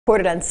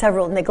Reported on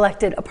several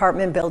neglected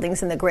apartment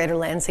buildings in the greater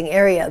Lansing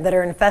area that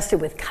are infested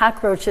with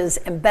cockroaches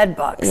and bed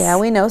bugs. Yeah,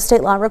 we know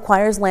state law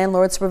requires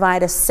landlords to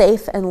provide a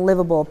safe and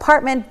livable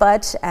apartment,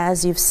 but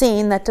as you've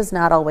seen, that does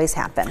not always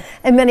happen.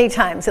 And many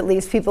times it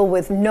leaves people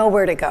with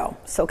nowhere to go.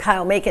 So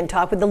Kyle Macon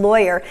talked with the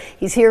lawyer.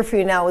 He's here for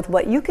you now with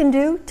what you can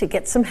do to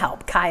get some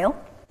help. Kyle?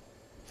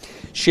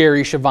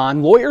 Sherry,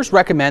 Siobhan, lawyers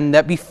recommend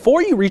that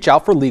before you reach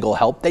out for legal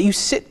help that you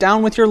sit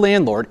down with your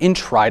landlord and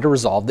try to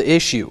resolve the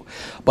issue.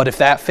 But if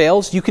that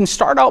fails, you can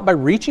start out by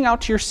reaching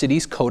out to your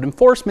city's code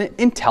enforcement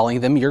and telling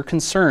them your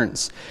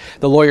concerns.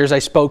 The lawyers I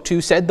spoke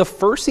to said the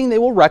first thing they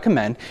will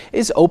recommend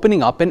is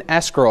opening up an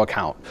escrow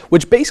account,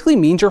 which basically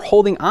means you're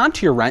holding on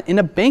to your rent in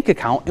a bank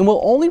account and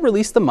will only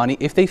release the money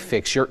if they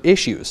fix your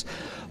issues.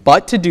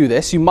 But to do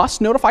this, you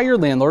must notify your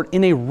landlord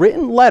in a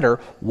written letter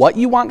what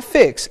you want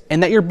fixed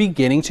and that you're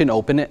beginning to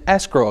open an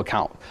escrow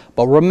account.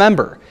 But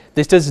remember,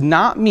 this does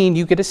not mean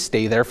you get to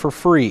stay there for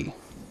free.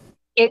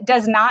 It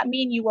does not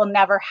mean you will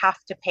never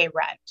have to pay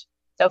rent.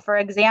 So for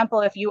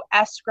example, if you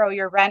escrow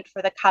your rent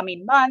for the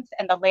coming month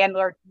and the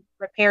landlord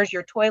repairs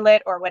your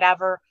toilet or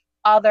whatever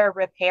other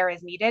repair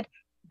is needed,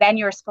 then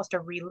you're supposed to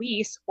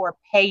release or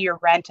pay your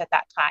rent at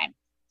that time.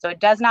 So it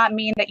does not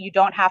mean that you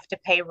don't have to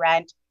pay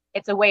rent.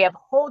 It's a way of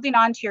holding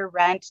on to your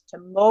rent to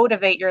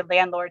motivate your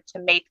landlord to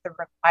make the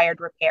required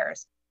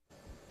repairs.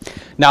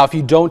 Now, if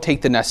you don't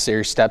take the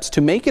necessary steps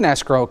to make an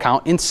escrow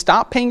account and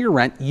stop paying your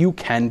rent, you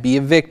can be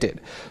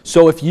evicted.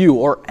 So if you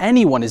or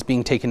anyone is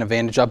being taken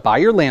advantage of by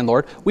your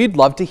landlord, we'd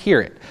love to hear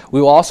it.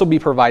 We will also be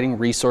providing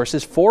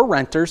resources for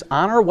renters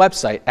on our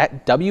website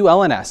at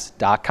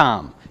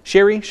WLNS.com.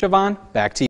 Sherry, Siobhan, back to you.